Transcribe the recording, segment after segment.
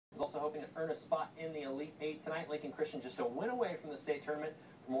also hoping to earn a spot in the Elite Eight tonight. Lincoln Christian just a win away from the state tournament.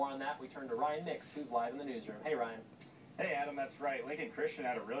 For more on that, we turn to Ryan Nix, who's live in the newsroom. Hey, Ryan. Hey, Adam, that's right. Lincoln Christian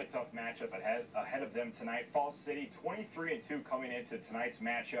had a really tough matchup ahead of them tonight. Falls City 23-2 coming into tonight's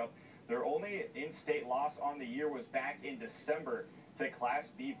matchup. Their only in-state loss on the year was back in December to Class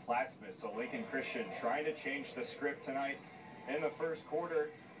B Plattsmouth. So Lincoln Christian trying to change the script tonight. In the first quarter,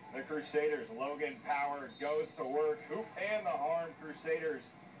 the Crusaders, Logan Power goes to work. Hoop and the arm. Crusaders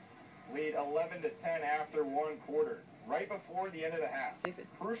lead 11-10 after one quarter. Right before the end of the half.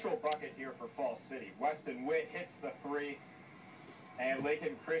 Crucial bucket here for Falls City. Weston Witt hits the three. And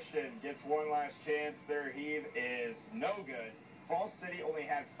Lincoln Christian gets one last chance. Their heave is no good. Falls City only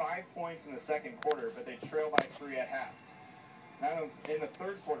had 5 points in the second quarter, but they trail by 3 at half. Now in the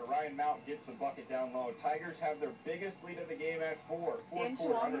third quarter, Ryan Mount gets the bucket down low. Tigers have their biggest lead of the game at 4. Fourth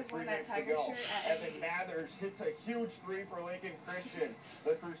quarter, under 3 minutes to go. Evan Mathers hits a huge three for Lincoln Christian.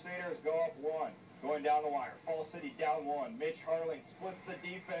 The Crusaders go up 1. Going down the wire, Falls City down 1. Mitch Harling splits the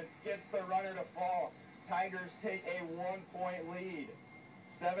defense, gets the runner to fall. Tigers take a 1-point lead.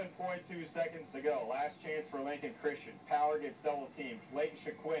 7.2 seconds to go. Last chance for Lincoln Christian. Power gets double teamed. Leighton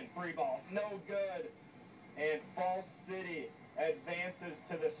Shaquin, 3-ball, no good. And Falls City advances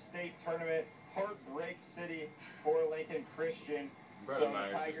to the state tournament. Heartbreak City for Lincoln Christian. So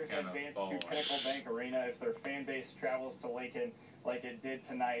the Tigers advance to Pinnacle Bank Arena. If their fan base travels to Lincoln like it did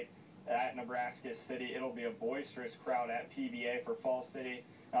tonight at Nebraska City, it'll be a boisterous crowd at PBA for Falls City.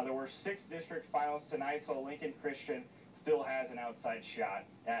 Now, there were 6 district finals tonight, so Lincoln Christian still has an outside shot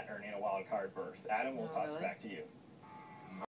at earning a wild card berth. Adam, we'll toss it back to you.